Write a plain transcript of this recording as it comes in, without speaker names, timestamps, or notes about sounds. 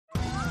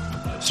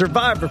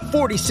Survivor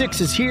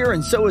 46 is here,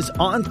 and so is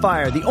On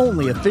Fire, the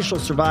only official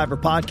Survivor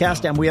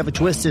podcast, and we have a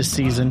twist this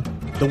season.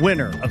 The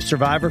winner of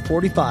Survivor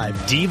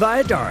 45, Dee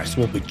Valladares,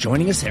 will be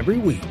joining us every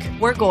week.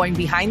 We're going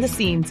behind the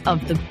scenes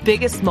of the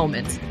biggest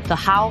moments, the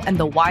how and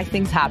the why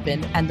things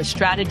happen, and the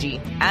strategy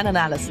and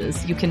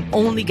analysis you can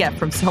only get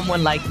from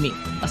someone like me,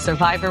 a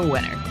Survivor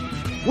winner.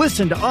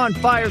 Listen to On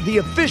Fire, the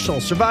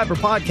official Survivor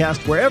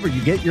podcast, wherever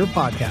you get your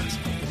podcast.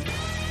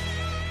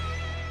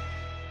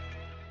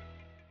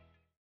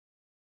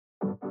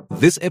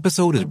 This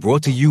episode is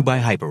brought to you by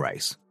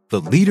Hyperice, the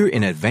leader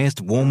in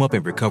advanced warm-up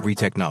and recovery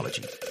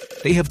technology.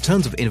 They have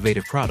tons of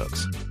innovative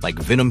products, like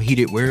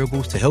Venom-heated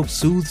wearables to help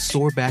soothe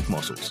sore back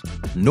muscles,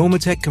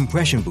 Normatec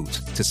compression boots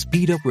to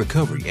speed up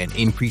recovery and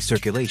increase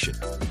circulation,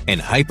 and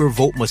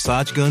Hypervolt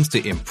massage guns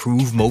to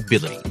improve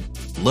mobility.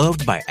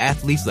 Loved by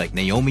athletes like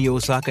Naomi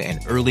Osaka and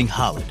Erling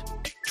Haaland.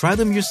 Try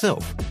them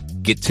yourself.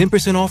 Get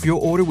 10% off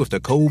your order with the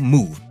code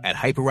MOVE at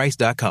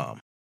Hyperice.com.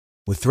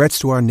 With threats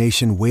to our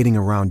nation waiting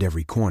around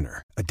every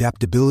corner,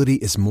 adaptability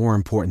is more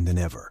important than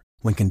ever.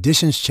 When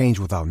conditions change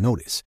without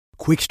notice,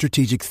 quick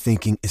strategic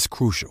thinking is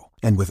crucial.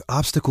 And with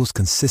obstacles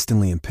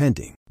consistently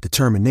impending,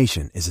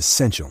 determination is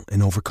essential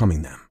in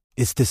overcoming them.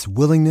 It's this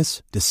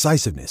willingness,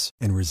 decisiveness,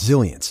 and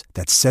resilience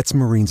that sets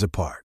Marines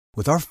apart.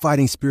 With our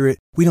fighting spirit,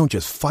 we don't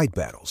just fight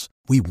battles,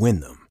 we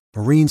win them.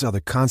 Marines are the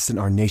constant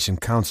our nation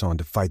counts on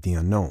to fight the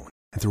unknown.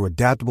 And through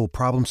adaptable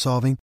problem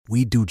solving,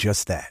 we do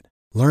just that.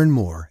 Learn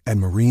more at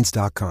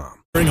marines.com.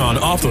 Bring on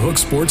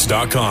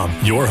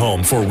OffTheHookSports.com, your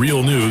home for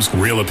real news,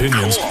 real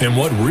opinions, and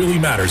what really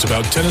matters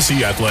about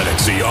Tennessee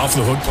athletics. The Off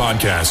the Hook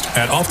podcast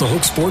at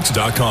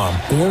OffTheHookSports.com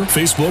or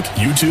Facebook,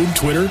 YouTube,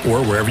 Twitter,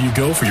 or wherever you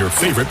go for your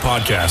favorite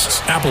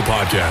podcasts. Apple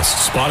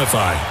Podcasts,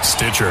 Spotify,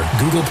 Stitcher,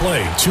 Google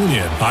Play,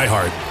 TuneIn,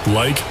 iHeart.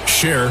 Like,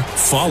 share,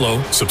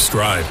 follow,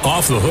 subscribe.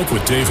 Off the Hook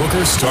with Dave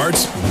Hooker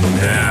starts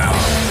now.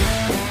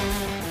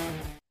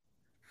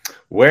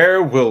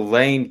 Where will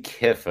Lane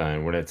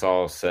Kiffin, when it's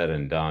all said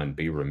and done,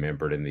 be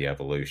remembered in the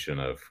evolution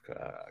of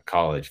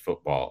college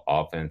football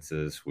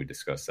offenses? We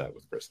discussed that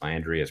with Chris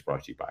Landry. It's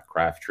brought to you by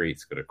Craft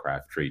Treats. Go to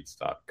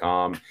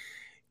crafttreats.com.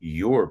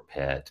 Your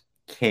pet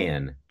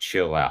can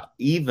chill out,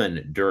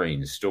 even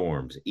during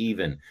storms,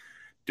 even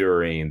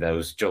during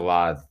those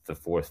July the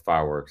 4th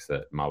fireworks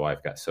that my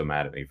wife got so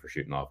mad at me for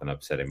shooting off and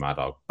upsetting my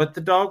dog. But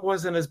the dog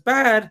wasn't as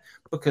bad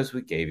because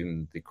we gave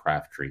him the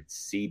Craft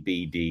Treats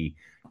CBD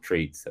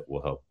treats that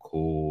will help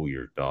cool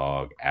your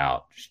dog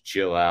out. Just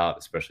chill out,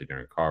 especially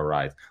during car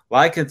rides.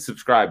 Like and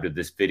subscribe to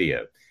this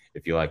video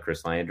if you like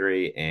Chris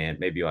Landry and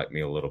maybe you like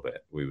me a little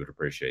bit. We would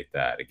appreciate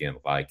that. Again,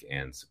 like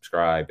and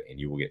subscribe, and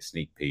you will get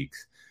sneak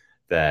peeks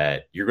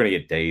that you're going to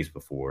get days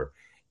before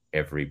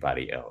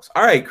everybody else.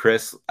 All right,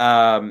 Chris.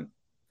 I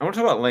want to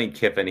talk about Lane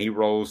Kiffin. He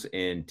rolls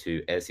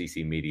into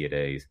SEC Media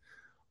Days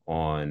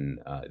on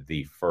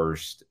the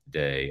first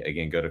day.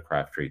 Again, go to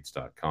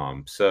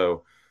crafttreats.com.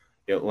 So,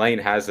 Lane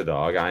has a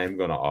dog. I am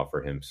going to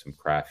offer him some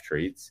craft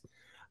treats.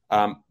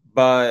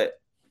 But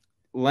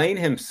Lane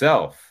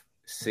himself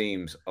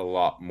seems a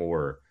lot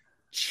more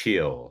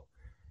chill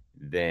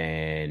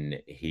than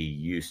he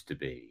used to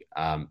be.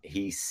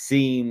 He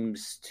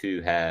seems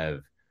to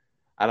have,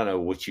 I don't know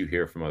what you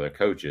hear from other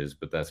coaches,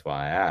 but that's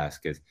why I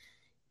ask, is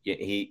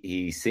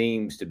he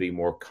seems to be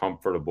more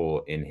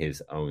comfortable in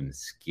his own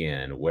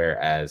skin,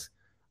 whereas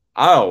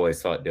I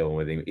always thought dealing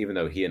with him, even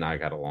though he and I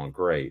got along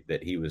great,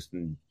 that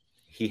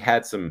he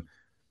had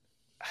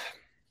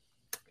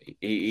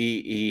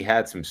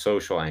some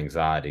social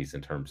anxieties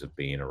in terms of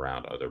being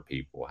around other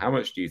people. How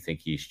much do you think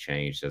he's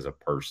changed as a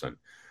person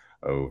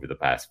over the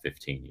past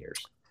 15 years?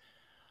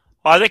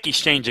 Well, I think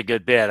he's changed a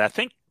good bit. I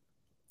think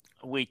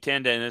we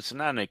tend to, and it's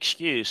not an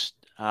excuse,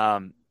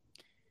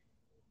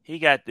 he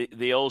got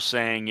the old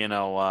saying,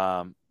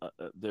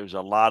 there's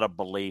a lot of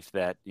belief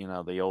that,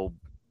 the old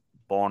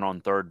born on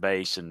third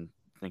base and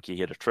think he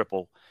hit a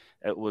triple.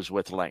 It was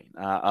with Lane.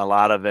 A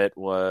lot of it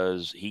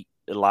was a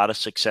lot of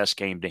success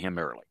came to him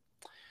early.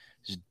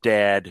 His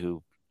dad,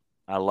 who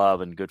I love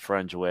and good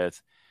friends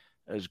with,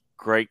 is a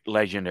great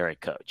legendary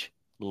coach.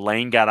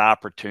 Lane got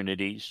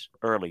opportunities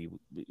early.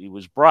 He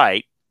was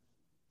bright.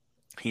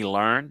 He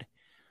learned.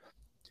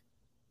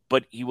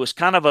 But he was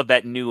kind of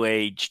that new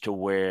age to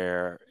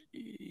where,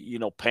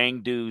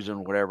 paying dues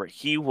and whatever.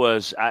 He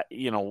was,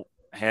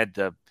 had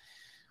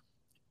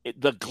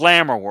the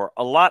glamour were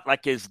a lot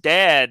like his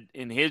dad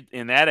in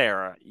that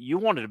era. You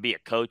wanted to be a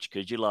coach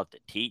because you loved to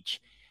teach,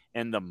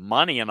 and the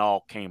money and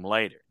all came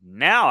later.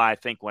 Now I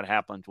think what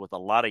happens with a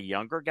lot of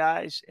younger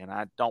guys, and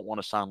I don't want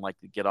to sound like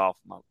the get off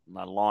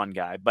my lawn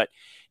guy, but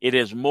it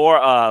is more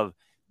of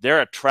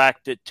they're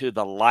attracted to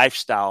the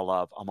lifestyle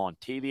of I'm on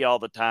TV all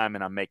the time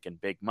and I'm making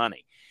big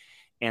money,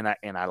 and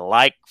I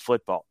like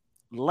football.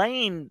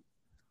 Lane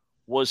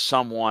was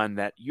someone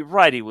that, you're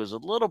right, he was a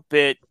little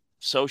bit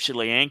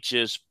socially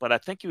anxious, but I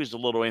think he was a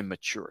little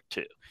immature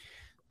too.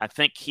 I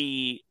think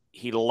he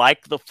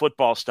liked the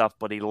football stuff,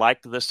 but he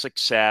liked the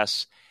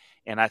success,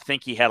 and I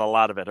think he had a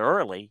lot of it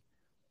early.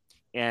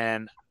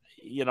 And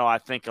I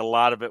think a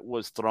lot of it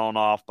was thrown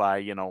off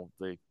by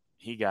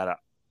he got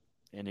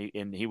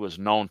and he was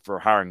known for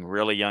hiring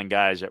really young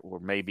guys that were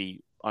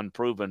maybe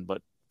unproven,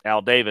 but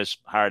Al Davis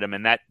hired him,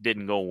 and that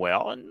didn't go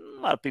well. And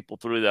a lot of people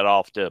threw that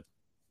off to,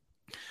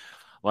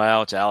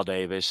 well, it's Al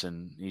Davis,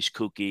 and he's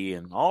kooky,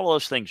 and all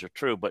those things are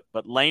true. But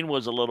Lane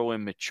was a little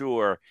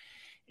immature,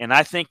 and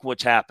I think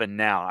what's happened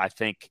now, I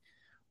think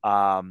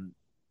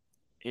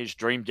his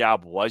dream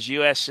job was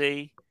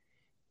USC.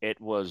 It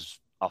was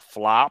a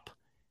flop.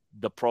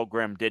 The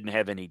program didn't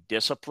have any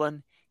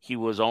discipline. He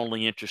was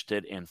only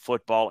interested in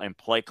football and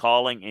play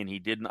calling, and he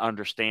didn't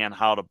understand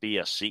how to be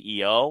a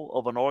CEO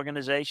of an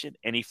organization,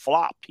 and he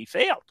flopped. He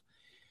failed.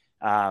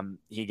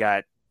 He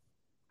got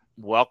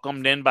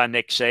welcomed in by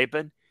Nick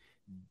Saban.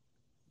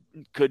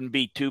 Couldn't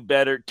be two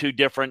better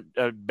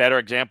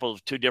examples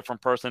of two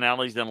different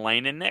personalities than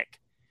Lane and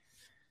Nick.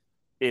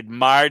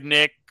 Admired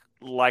Nick,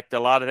 liked a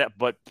lot of that,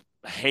 but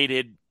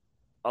hated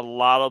a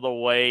lot of the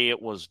way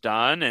it was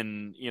done.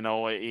 And,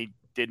 he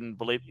didn't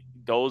believe he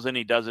goes and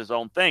he does his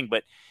own thing,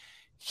 but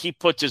he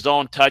puts his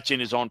own touch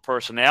and his own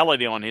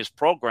personality on his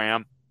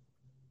program.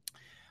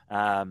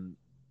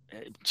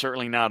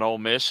 Certainly not Ole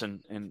Miss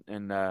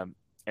and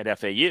at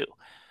FAU.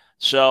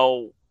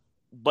 So,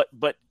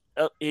 but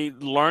he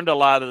learned a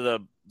lot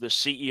of the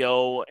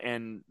CEO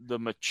and the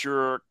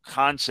mature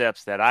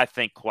concepts that I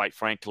think, quite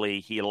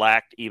frankly, he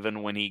lacked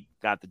even when he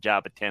got the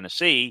job at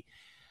Tennessee.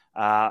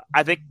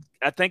 I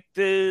think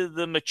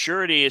the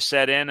maturity is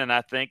set in, and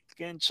I think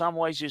in some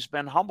ways he's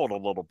been humbled a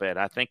little bit.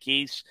 I think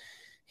he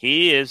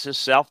is a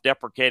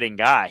self-deprecating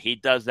guy. He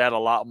does that a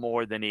lot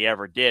more than he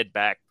ever did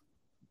back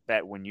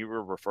when you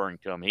were referring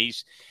to him.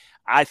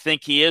 I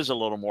think he is a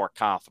little more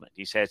confident.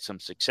 He's had some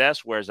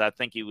success, whereas I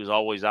think he was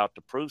always out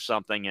to prove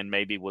something and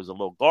maybe was a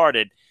little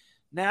guarded.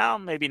 Now,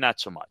 maybe not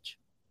so much.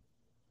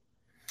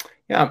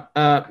 Yeah,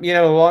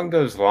 along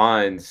those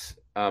lines,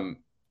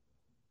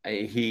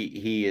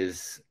 he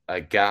is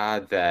a guy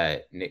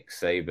that Nick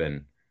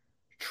Saban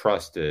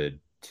trusted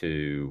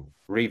to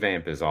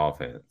revamp his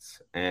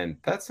offense, and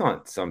that's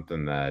not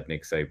something that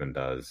Nick Saban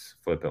does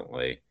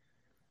flippantly.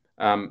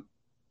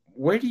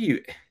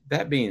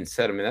 That being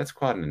said, I mean, that's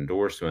quite an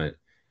endorsement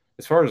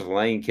as far as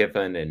Lane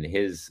Kiffin and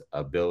his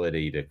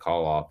ability to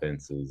call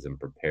offenses and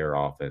prepare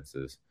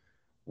offenses.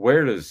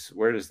 Where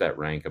does that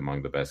rank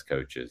among the best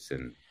coaches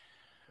in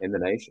the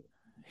nation?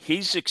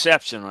 He's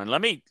exceptional. And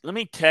let me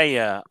tell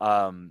you,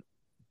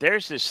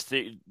 there's this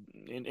thing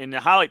in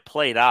how it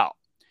played out.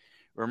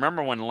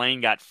 Remember when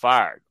Lane got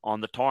fired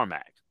on the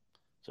tarmac?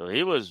 So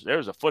there was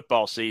a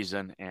football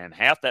season, and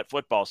half that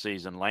football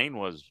season, Lane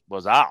was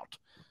out.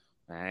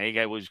 And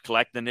he was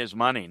collecting his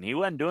money, and he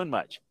wasn't doing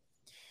much.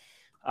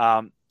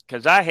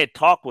 Because I had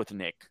talked with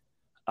Nick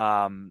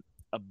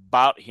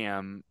about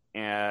him,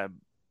 and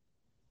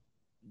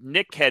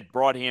Nick had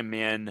brought him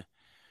in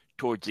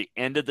towards the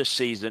end of the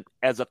season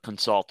as a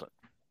consultant.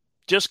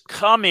 Just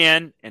come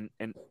in, and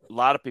a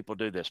lot of people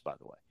do this, by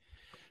the way.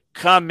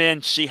 Come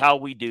in, see how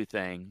we do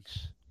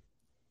things,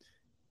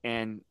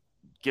 and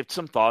get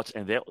some thoughts,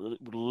 and they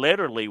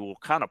literally will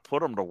kind of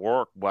put them to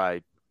work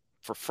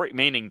for free,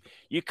 meaning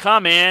you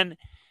come in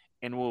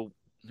and we'll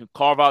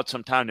carve out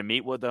some time to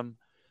meet with them,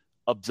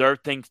 observe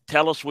things,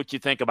 tell us what you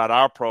think about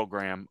our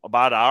program,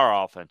 about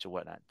our offense and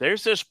whatnot.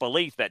 There's this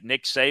belief that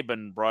Nick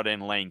Saban brought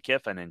in Lane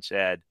Kiffin and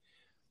said,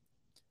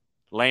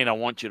 Lane, I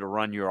want you to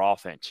run your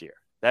offense here.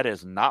 That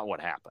is not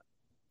what happened.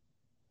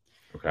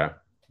 Okay.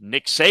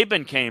 Nick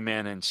Saban came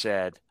in and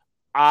said,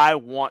 I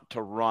want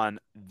to run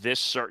this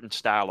certain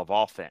style of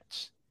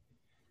offense.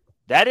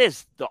 That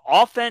is the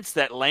offense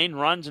that Lane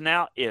runs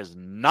now is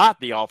not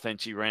the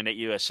offense he ran at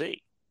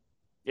USC.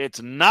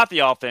 It's not the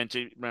offense.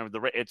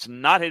 It's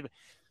not his.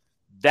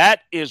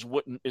 That is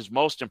what is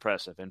most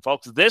impressive. And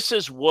folks, this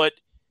is what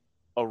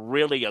a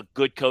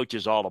good coach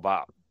is all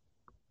about.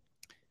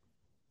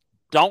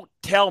 Don't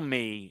tell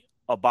me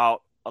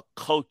about a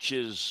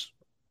coach's,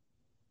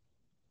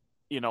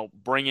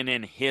 bringing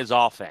in his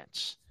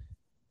offense,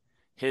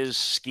 his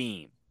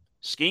scheme.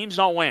 Schemes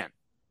don't win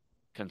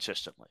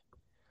consistently.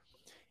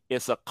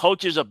 It's a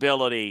coach's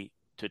ability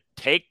to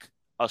take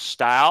a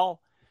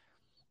style,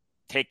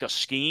 take a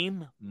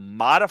scheme,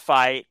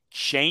 modify it,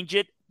 change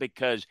it,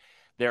 because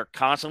they're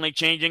constantly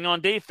changing on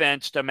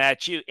defense to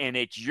match you, and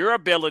it's your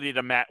ability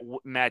to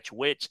match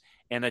wits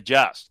and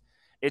adjust.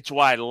 It's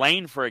why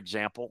Lane, for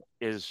example,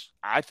 is,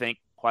 I think,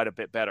 quite a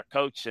bit better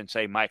coach than,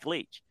 say, Mike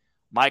Leach.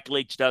 Mike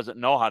Leach doesn't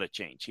know how to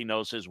change. He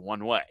knows his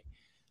one way.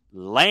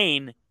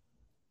 Lane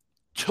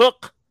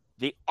took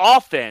the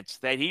offense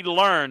that he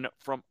learned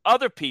from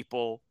other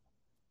people,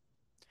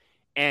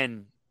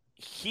 and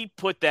he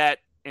put that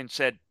and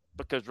said,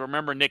 because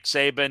remember Nick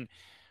Saban,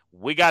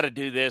 we got to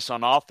do this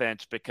on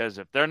offense, because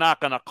if they're not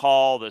going to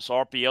call this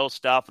RPO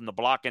stuff and the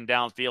blocking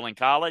downfield in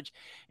college,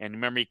 and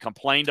remember he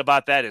complained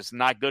about that, it's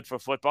not good for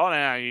football,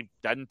 and he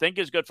doesn't think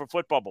it's good for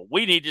football, but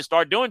we need to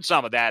start doing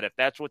some of that if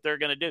that's what they're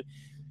going to do.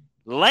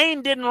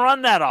 Lane didn't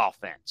run that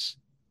offense.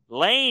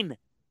 Lane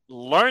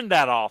learned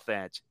that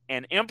offense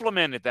and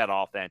implemented that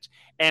offense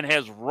and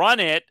has run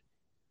it,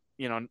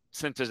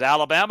 since his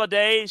Alabama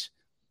days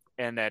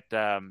and at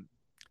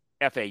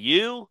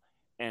FAU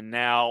and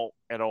now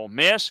at Ole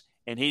Miss.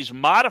 and he's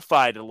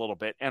modified a little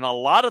bit. And a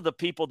lot of the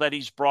people that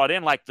he's brought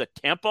in, like the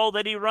tempo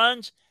that he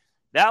runs,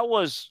 that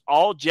was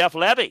all Jeff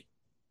Levy,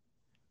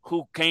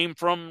 who came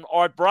from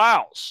Art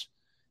Brow's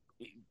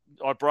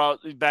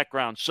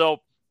background.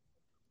 So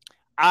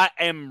I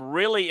am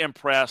really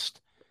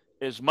impressed.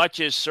 As much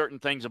as certain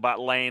things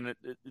about Lane,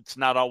 it's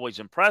not always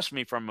impressed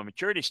me from a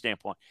maturity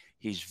standpoint.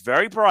 He's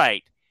very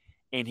bright,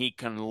 and he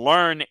can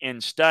learn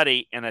and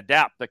study and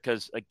adapt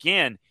because,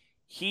 again,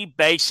 he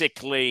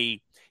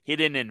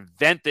didn't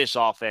invent this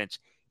offense.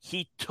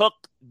 He took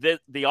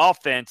the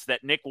offense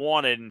that Nick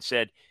wanted and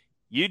said,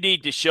 you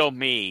need to show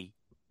me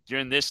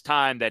during this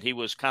time that he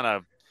was kind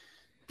of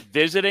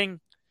visiting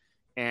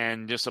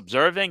and just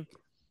observing.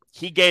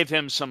 He gave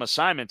him some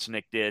assignments,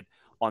 Nick did,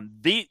 on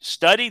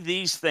study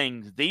these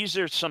things. These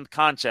are some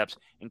concepts,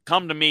 and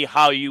come to me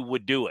how you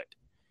would do it.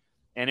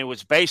 And it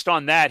was based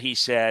on that he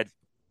said,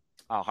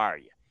 I'll hire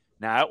you.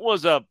 Now, it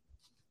was a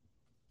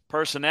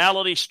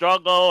personality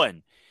struggle,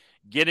 and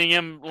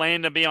getting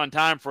Lane to be on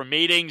time for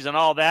meetings and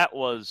all that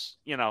was,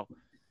 he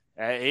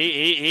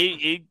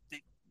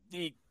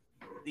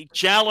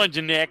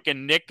challenged Nick,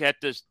 and Nick had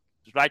to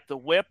strike the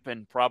whip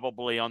and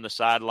probably on the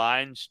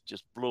sidelines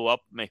just blew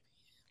up maybe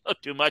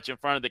too much in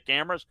front of the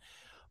cameras.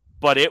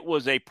 But it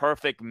was a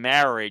perfect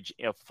marriage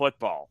of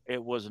football.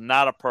 It was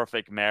not a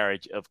perfect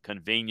marriage of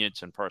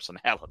convenience and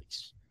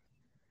personalities.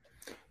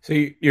 So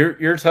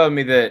you're telling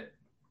me that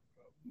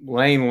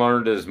Lane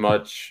learned as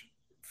much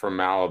from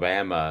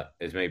Alabama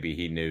as maybe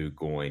he knew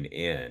going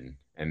in,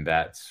 and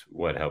that's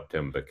what helped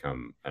him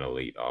become an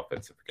elite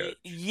offensive coach.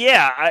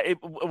 Yeah.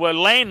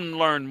 Lane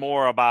learned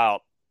more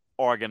about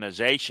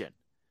organization,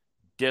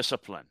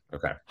 discipline,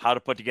 how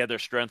to put together a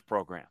strength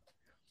program.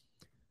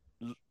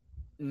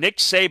 Nick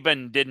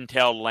Saban didn't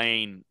tell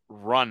Lane,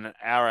 run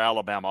our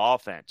Alabama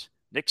offense.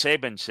 Nick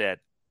Saban said,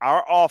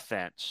 our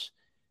offense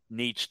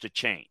needs to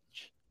change.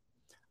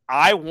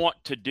 I want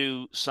to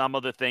do some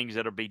of the things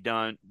that are be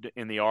done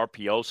in the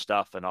RPO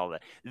stuff and all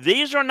that.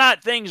 These are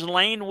not things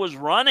Lane was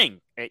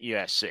running at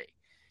USC.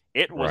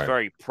 It was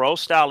very pro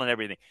style and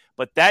everything.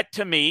 But that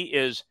to me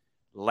is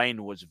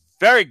Lane was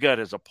very good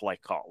as a play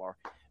caller,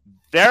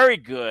 very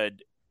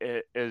good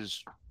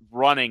as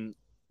running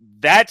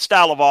that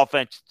style of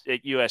offense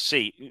at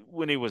USC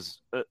when he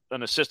was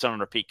an assistant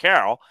under Pete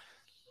Carroll.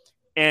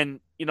 And,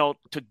 to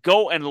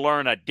go and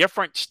learn a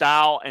different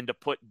style and to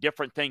put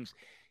different things,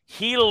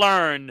 he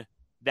learned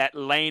that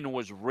Lane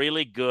was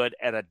really good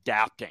at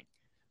adapting,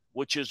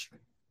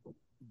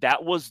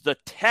 that was the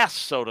test,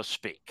 so to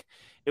speak.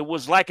 It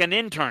was like an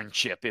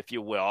internship, if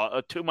you will,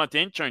 a 2-month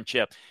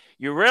internship.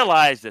 You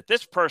realize that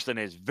this person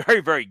is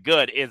very, very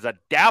good, is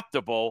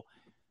adaptable.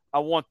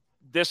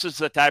 This is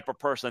the type of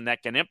person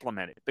that can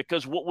implement it,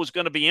 because what was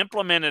going to be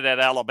implemented at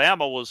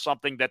Alabama was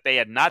something that they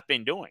had not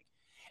been doing.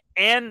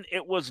 And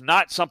it was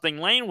not something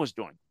Lane was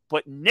doing.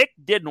 But Nick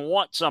didn't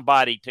want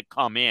somebody to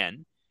come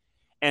in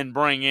and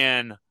bring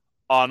in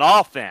an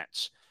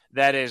offense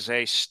that is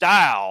a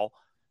style,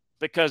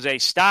 because a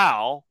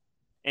style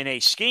and a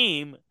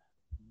scheme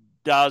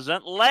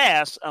doesn't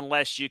last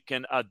unless you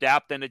can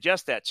adapt and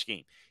adjust that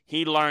scheme.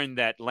 He learned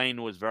that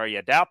Lane was very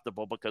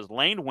adaptable because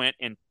Lane went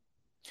and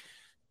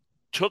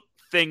took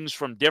things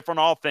from different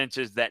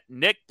offenses that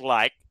Nick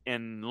liked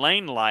and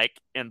Lane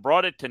liked and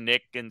brought it to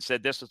Nick and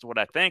said, this is what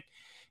I think.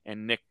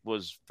 And Nick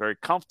was very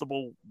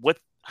comfortable with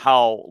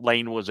how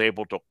Lane was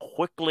able to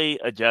quickly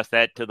adjust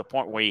that to the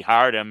point where he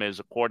hired him as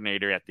a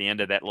coordinator at the end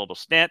of that little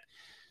stint.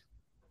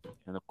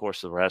 And, of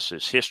course, the rest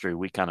is history.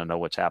 We kind of know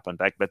what's happened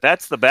back. But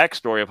that's the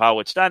backstory of how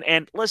it's done.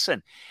 And,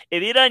 listen,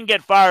 if he doesn't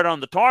get fired on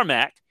the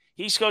tarmac,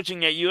 he's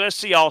coaching at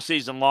USC all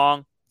season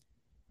long.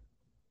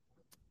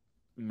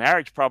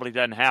 Marriage probably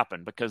doesn't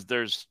happen because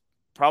there's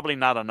probably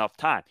not enough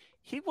time.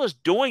 He was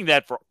doing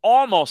that for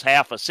almost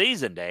half a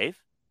season, Dave.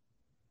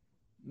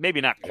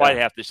 Maybe not quite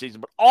half the season,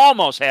 but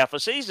almost half a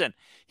season.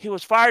 He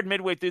was fired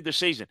midway through the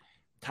season.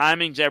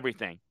 Timing's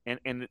everything.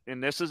 And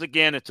this is,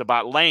 again, it's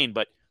about Lane,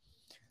 but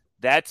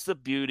that's the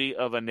beauty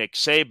of a Nick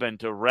Saban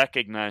to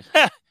recognize,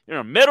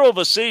 middle of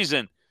a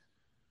season,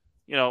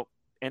 and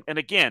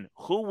again,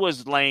 who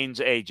was Lane's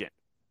agent?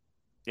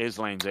 Is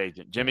Lane's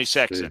agent, Jimmy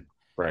Sexton.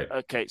 Right.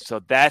 Okay,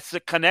 so that's the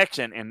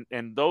connection,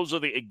 and those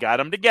are it got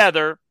them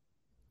together,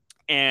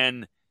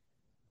 and,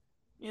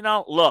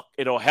 look,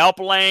 it'll help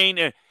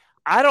Lane.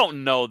 I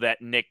don't know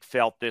that Nick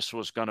felt this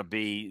was going to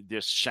be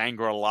this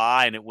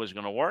Shangri-La and it was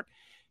going to work.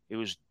 It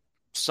was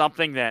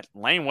something that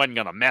Lane wasn't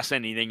going to mess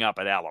anything up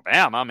at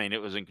Alabama. I mean,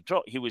 it was in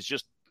control. He was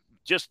just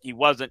he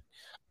wasn't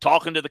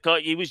talking to the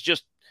coach. He was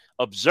just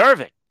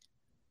observing.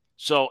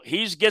 So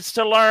he gets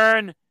to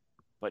learn,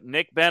 but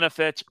Nick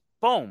benefits.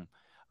 Boom.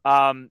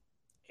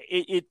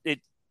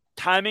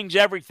 Timing's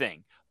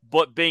everything,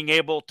 but being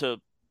able to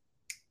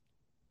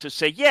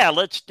say, yeah,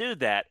 let's do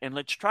that and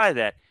let's try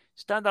that.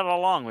 He's done that all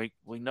along.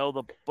 We know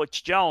the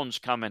Butch Jones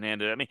coming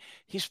in. I mean,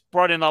 he's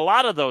brought in a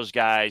lot of those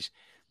guys.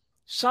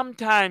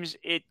 Sometimes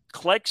it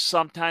clicks,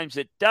 sometimes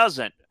it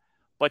doesn't.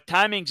 But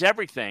timing's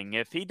everything.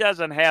 If he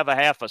doesn't have a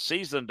half a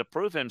season to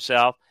prove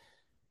himself,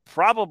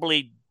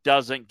 probably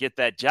doesn't get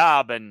that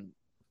job. And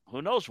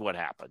who knows what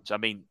happens? I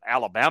mean,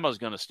 Alabama's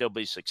going to still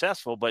be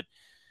successful, but,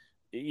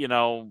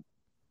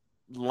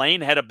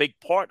 Lane had a big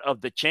part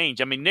of the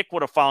change. I mean, Nick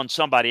would have found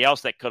somebody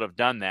else that could have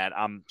done that,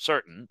 I'm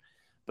certain,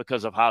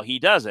 because of how he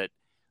does it.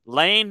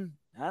 Lane,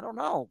 I don't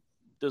know.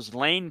 Does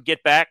Lane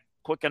get back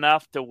quick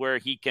enough to where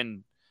he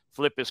can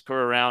flip his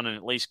career around and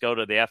at least go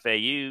to the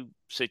FAU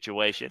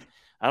situation?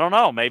 I don't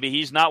know. Maybe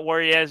he's not where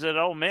he is at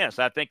Ole Miss.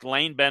 I think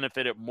Lane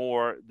benefited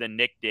more than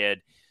Nick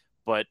did,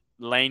 but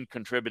Lane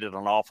contributed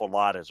an awful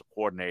lot as a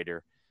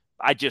coordinator.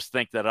 I just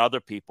think that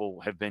other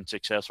people have been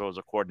successful as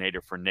a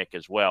coordinator for Nick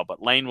as well,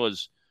 but Lane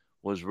was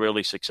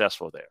really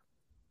successful there.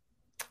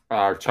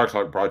 Our Chalk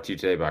Talk brought to you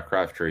today by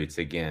Craft Treats.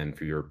 Again,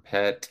 for your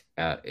pet,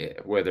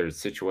 whether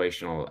it's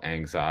situational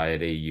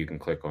anxiety, you can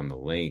click on the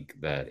link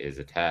that is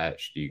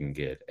attached. You can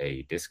get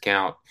a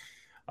discount,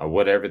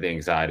 whatever the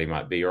anxiety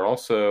might be. Or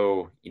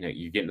also,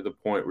 you get to the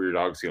point where your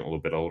dog's getting a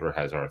little bit older,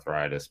 has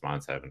arthritis,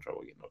 mine's having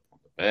trouble getting up on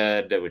the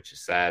bed, which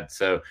is sad.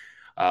 So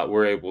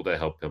we're able to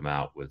help them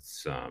out with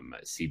some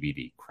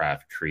CBD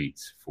craft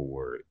treats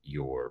for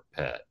your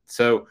pet.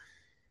 So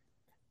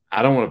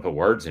I don't want to put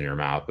words in your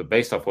mouth, but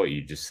based off what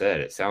you just said,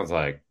 it sounds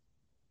like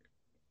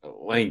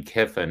Lane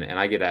Kiffin, and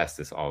I get asked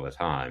this all the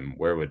time,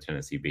 where would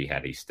Tennessee be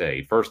had he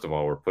stayed? First of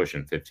all, we're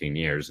pushing 15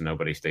 years.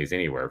 Nobody stays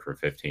anywhere for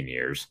 15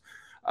 years.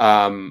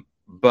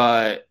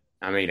 But,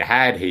 I mean,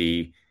 had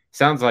he,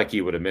 sounds like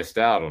he would have missed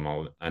out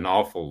on an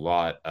awful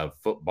lot of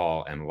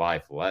football and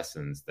life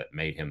lessons that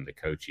made him the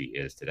coach he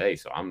is today.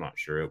 So I'm not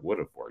sure it would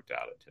have worked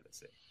out at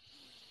Tennessee.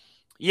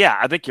 Yeah,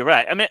 I think you're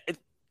right. I mean,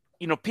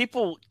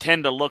 people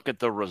tend to look at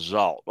the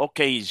result.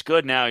 Okay, he's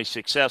good now. He's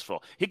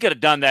successful. He could have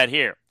done that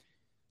here.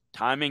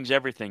 Timing's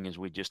everything, as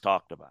we just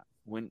talked about.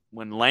 When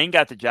Lane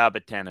got the job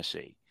at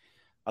Tennessee,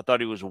 I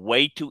thought he was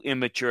way too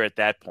immature at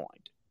that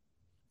point.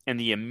 And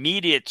the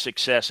immediate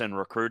success in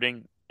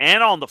recruiting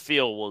and on the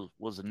field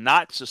was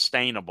not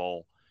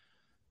sustainable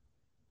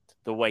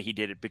the way he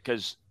did it.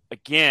 Because,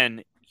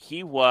 again,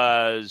 he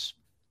was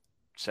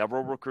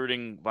several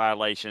recruiting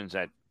violations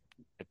that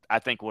I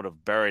think would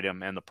have buried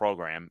him in the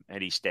program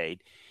had he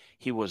stayed.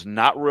 He was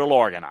not real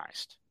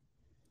organized.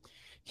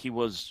 He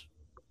was,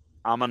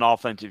 I'm an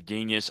offensive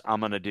genius. I'm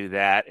going to do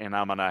that, and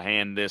I'm going to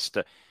hand this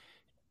to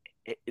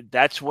 –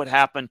 that's what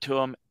happened to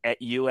him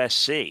at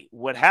USC.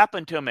 What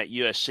happened to him at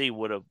USC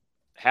would have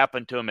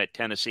happened to him at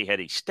Tennessee had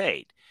he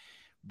stayed.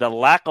 The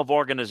lack of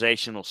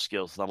organizational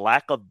skills, the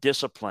lack of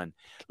discipline.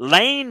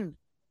 Lane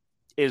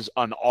is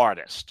an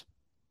artist.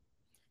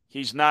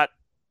 He's not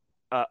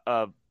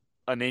an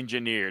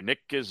engineer. Nick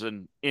is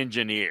an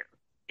engineer.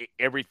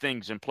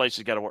 Everything's in place.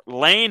 It's got to work.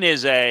 Lane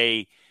is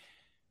the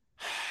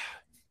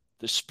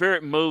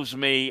spirit moves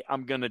me.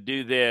 I'm going to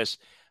do this.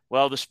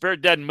 Well, the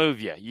spirit doesn't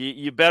move you.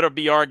 You better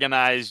be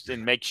organized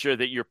and make sure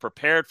that you're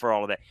prepared for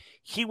all of that.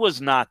 He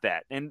was not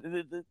that.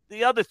 And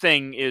the other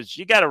thing is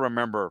you got to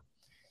remember,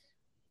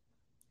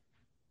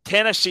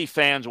 Tennessee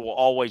fans will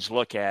always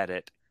look at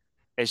it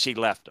as he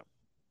left them,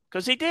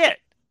 because he did.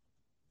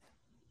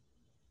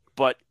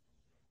 But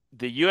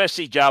the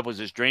USC job was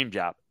his dream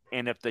job.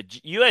 And if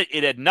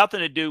it had nothing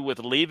to do with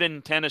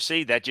leaving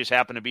Tennessee, that just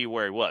happened to be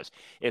where he was.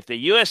 If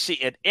the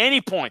USC, at any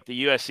point,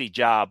 the USC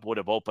job would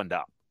have opened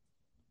up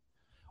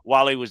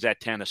while he was at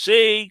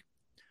Tennessee,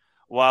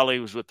 while he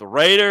was with the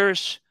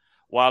Raiders,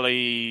 while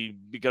he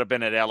could have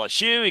been at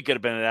LSU, he could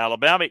have been at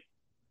Alabama,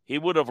 he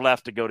would have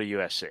left to go to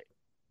USC.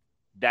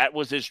 That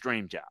was his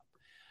dream job.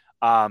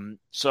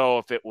 So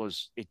if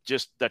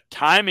the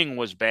timing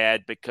was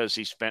bad because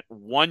he spent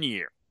 1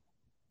 year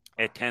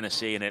at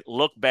Tennessee, and it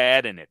looked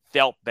bad, and it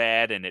felt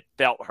bad, and it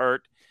felt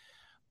hurt.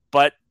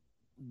 But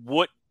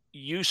what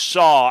you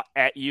saw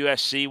at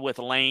USC with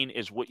Lane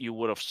is what you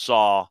would have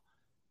saw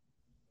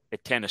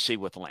at Tennessee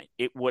with Lane.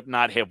 It would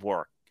not have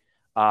worked.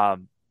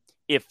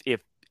 If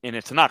and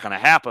it's not going to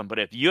happen, but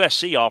if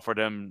USC offered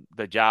him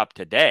the job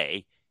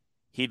today,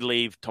 he'd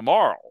leave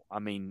tomorrow. I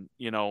mean,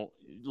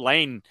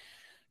 Lane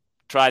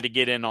tried to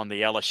get in on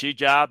the LSU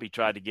job. He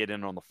tried to get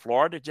in on the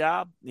Florida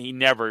job. He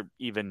never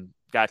even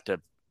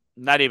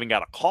not even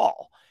got a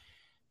call.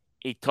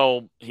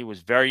 He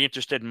was very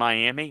interested in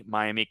Miami.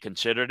 Miami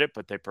considered it,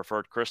 but they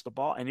preferred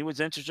Cristobal, and he was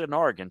interested in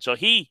Oregon. So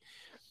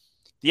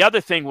the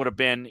other thing would have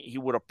been, he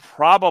would have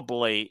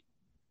probably,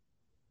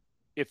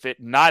 if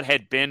it not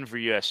had been for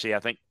USC, I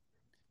think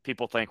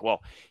people think,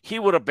 well, he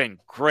would have been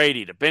great.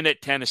 He'd have been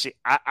at Tennessee.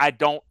 I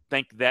don't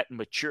think that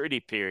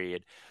maturity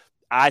period.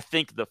 I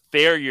think the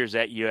failures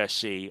at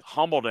USC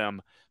humbled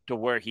him to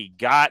where he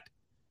got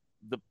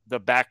the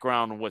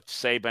background with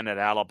Saban at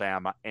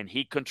Alabama, and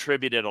he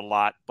contributed a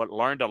lot, but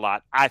learned a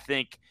lot, I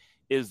think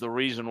is the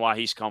reason why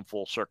he's come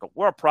full circle.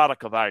 We're a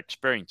product of our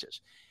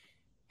experiences.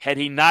 Had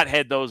he not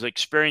had those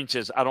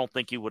experiences, I don't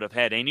think he would have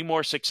had any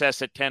more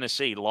success at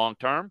Tennessee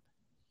long-term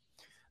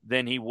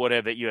than he would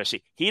have at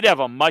USC. He'd have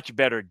a much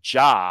better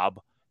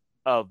job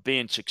of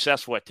being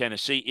successful at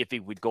Tennessee if he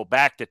would go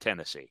back to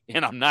Tennessee.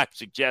 And I'm not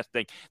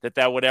suggesting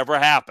that would ever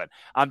happen.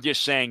 I'm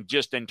just saying,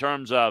 just in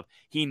terms of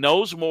he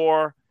knows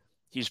more,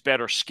 he's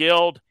better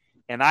skilled,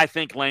 And I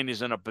think Lane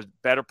is in a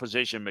better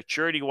position,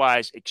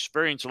 maturity-wise,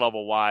 experience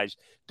level-wise,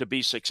 to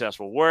be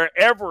successful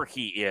wherever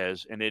he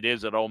is, and it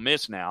is at Ole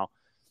Miss now.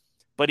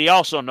 But he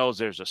also knows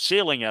there's a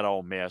ceiling at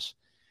Ole Miss.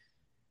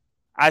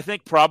 I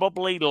think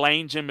probably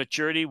Lane's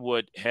immaturity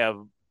would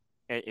have,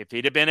 if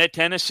he'd have been at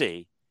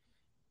Tennessee,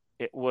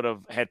 it would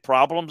have had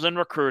problems in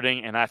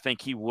recruiting, and I think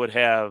he would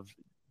have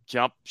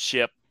jumped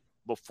ship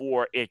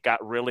before it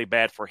got really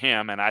bad for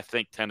him, and I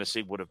think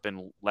Tennessee would have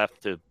been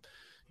left to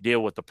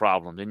deal with the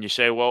problem. And you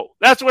say, well,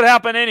 that's what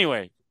happened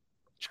anyway.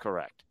 It's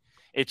correct.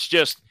 It's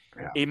just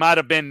he might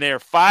have been there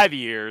 5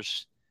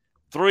 years,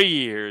 3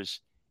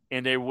 years,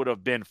 and there would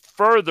have been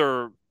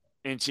further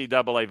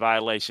NCAA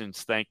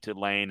violations, thanks to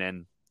Lane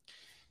and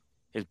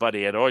his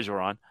buddy Ed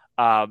Orgeron,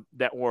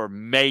 that were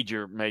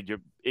major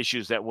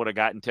issues that would have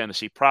gotten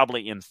Tennessee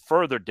probably in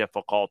further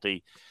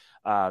difficulty.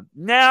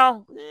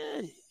 Now,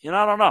 I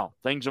don't know.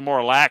 Things are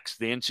more lax.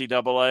 The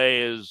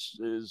NCAA is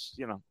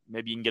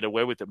maybe you can get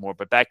away with it more.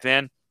 But back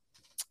then,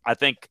 I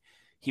think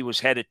he was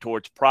headed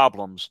towards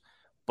problems.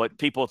 But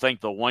people think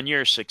the 1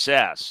 year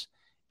success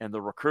and the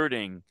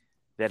recruiting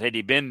that had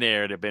he been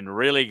there, it'd have been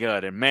really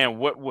good. And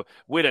man,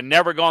 we'd have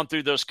never gone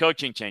through those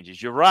coaching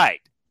changes. You're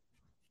right.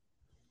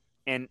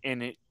 And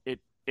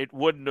it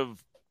wouldn't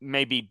have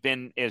maybe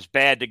been as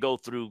bad to go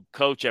through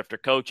coach after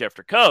coach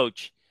after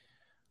coach.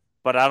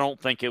 But I don't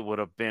think it would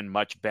have been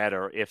much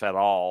better, if at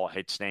all,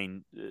 had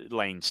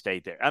Lane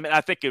stayed there. I mean,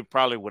 I think it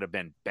probably would have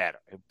been better.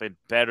 It would have been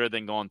better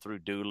than going through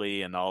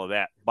Dooley and all of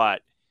that.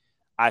 But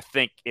I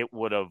think it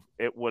would have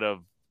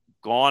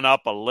gone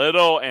up a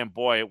little, and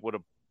boy, it would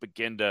have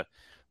begun to.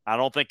 I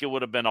don't think it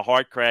would have been a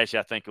hard crash.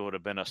 I think it would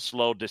have been a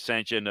slow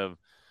descension of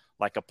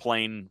like a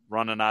plane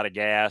running out of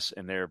gas,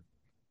 and they're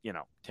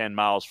 10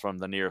 miles from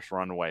the nearest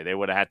runway. They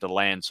would have had to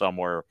land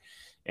somewhere.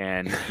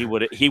 And he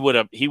would have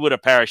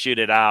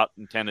parachuted out,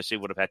 and Tennessee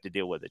would have had to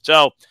deal with it.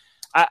 So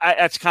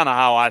that's kind of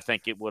how I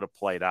think it would have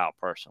played out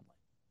personally.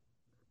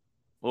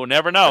 We'll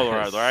never know,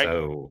 right?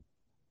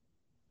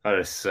 That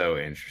is so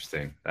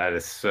interesting.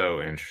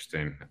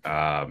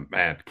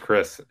 Man,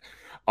 Chris,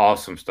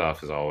 awesome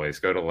stuff as always.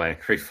 Go to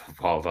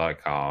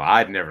LandryFootball.com.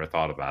 I'd never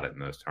thought about it in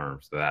those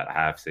terms. That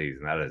half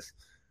season,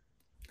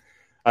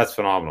 that's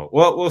phenomenal.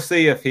 Well, we'll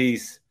see if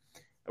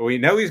we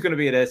know he's going to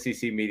be at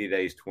SEC Media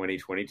Days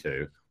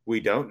 2022. We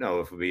don't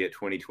know if he'll be at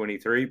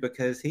 2023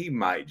 because he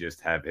might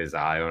just have his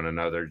eye on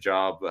another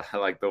job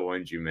like the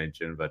ones you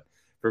mentioned. But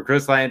for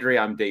Chris Landry,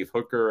 I'm Dave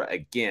Hooker.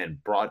 Again,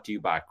 brought to you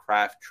by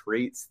Craft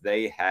Treats.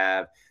 They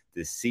have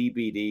the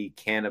CBD,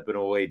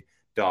 cannabinoid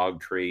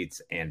dog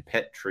treats and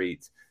pet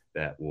treats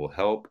that will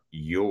help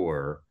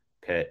your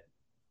pet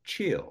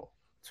chill.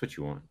 That's what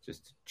you want,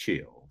 just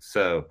chill.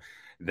 So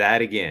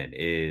that, again,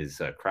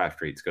 is Craft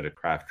Treats. Go to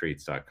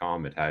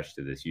crafttreats.com attached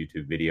to this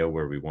YouTube video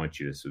where we want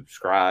you to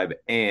subscribe.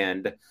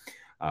 And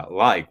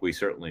we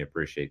certainly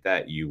appreciate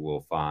that. You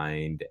will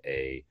find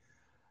a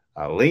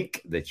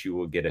link that you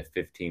will get a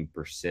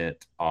 15%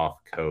 off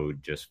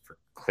code just for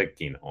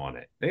clicking on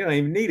it. They don't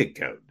even need a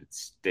code.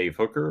 It's Dave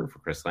Hooker for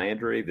Chris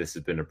Landry. This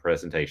has been a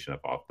presentation of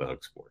Off the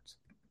Hook Sports.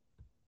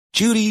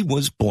 Judy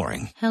was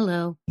boring.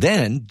 Hello.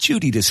 Then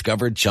Judy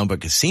discovered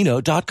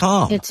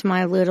ChumbaCasino.com. It's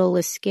my little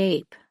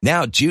escape.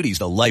 Now Judy's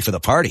the life of the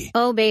party.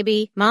 Oh,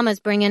 baby,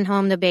 mama's bringing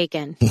home the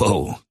bacon.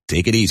 Whoa,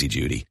 take it easy,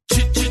 Judy.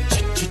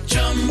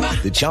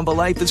 The Chumba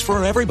life is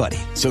for everybody.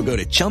 So go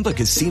to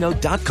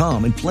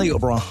ChumbaCasino.com and play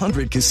over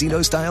 100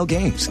 casino-style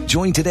games.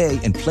 Join today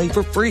and play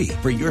for free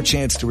for your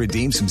chance to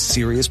redeem some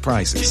serious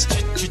prizes.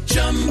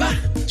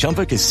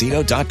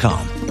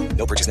 ChumbaCasino.com.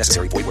 No purchase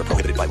necessary. Void where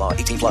prohibited by law.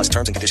 18+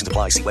 terms and conditions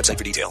apply. See website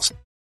for details.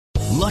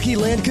 Lucky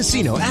Land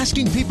Casino,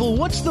 asking people,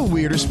 what's the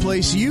weirdest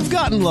place you've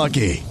gotten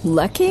lucky?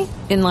 Lucky?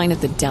 In line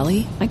at the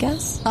deli, I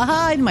guess?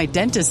 Aha, in my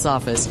dentist's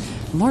office.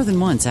 More than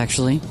once,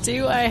 actually.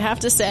 Do I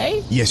have to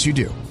say? Yes, you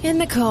do. In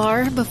the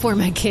car before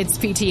my kids'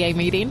 PTA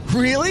meeting.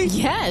 Really?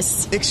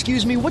 Yes.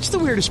 Excuse me, what's the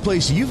weirdest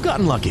place you've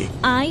gotten lucky?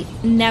 I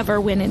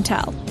never win and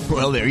tell.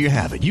 Well, there you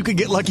have it. You can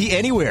get lucky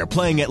anywhere,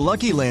 playing at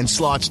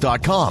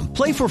LuckyLandSlots.com.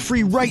 Play for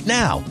free right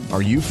now.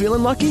 Are you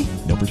feeling lucky?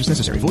 No purchase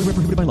necessary. Void where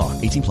prohibited by law.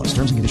 18+.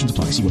 Terms and conditions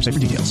apply. See website for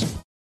details.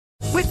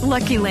 With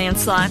Lucky Land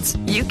Slots,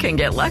 you can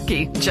get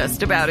lucky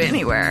just about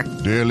anywhere.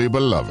 Dearly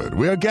beloved,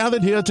 we are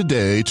gathered here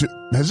today to...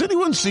 Has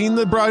anyone seen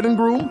the bride and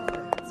groom?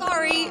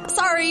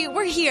 Sorry,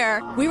 we're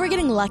here. We were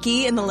getting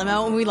lucky in the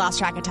limo and we lost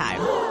track of time.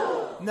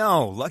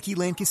 No, Lucky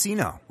Land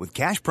Casino, with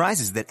cash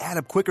prizes that add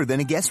up quicker than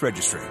a guest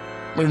registry.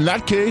 In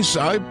that case,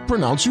 I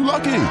pronounce you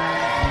lucky.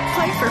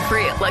 Play for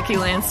free at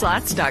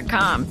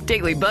LuckyLandSlots.com.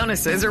 Daily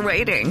bonuses are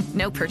waiting.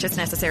 No purchase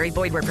necessary.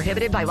 Void where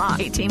prohibited by law.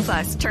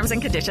 18+. Terms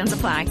and conditions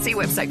apply. See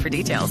website for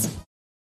details.